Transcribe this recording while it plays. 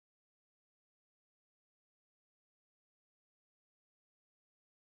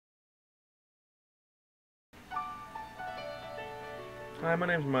Hi, my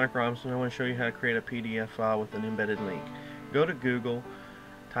name is Mike Robinson. I want to show you how to create a PDF file with an embedded link. Go to Google,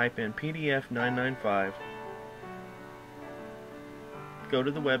 type in PDF 995, go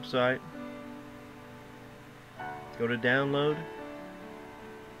to the website, go to download,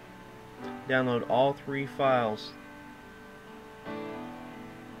 download all 3 files.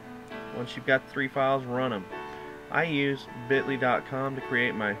 Once you've got the 3 files, run them. I use bit.ly.com to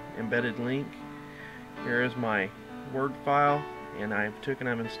create my embedded link. Here is my Word file, and I've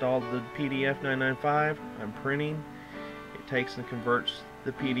installed the PDF 995. I'm printing. It takes and converts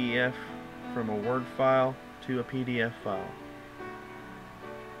the PDF from a Word file to a PDF file.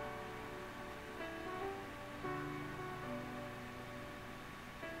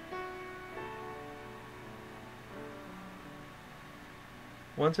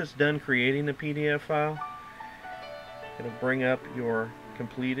 Once it's done creating the PDF file, it'll bring up your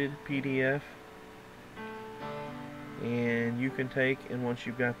completed PDF, and you can take, and once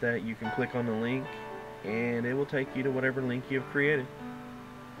you've got that, you can click on the link and it will take you to whatever link you've created.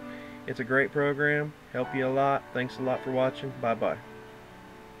 It's a great program, help you a lot. Thanks a lot for watching. Bye bye.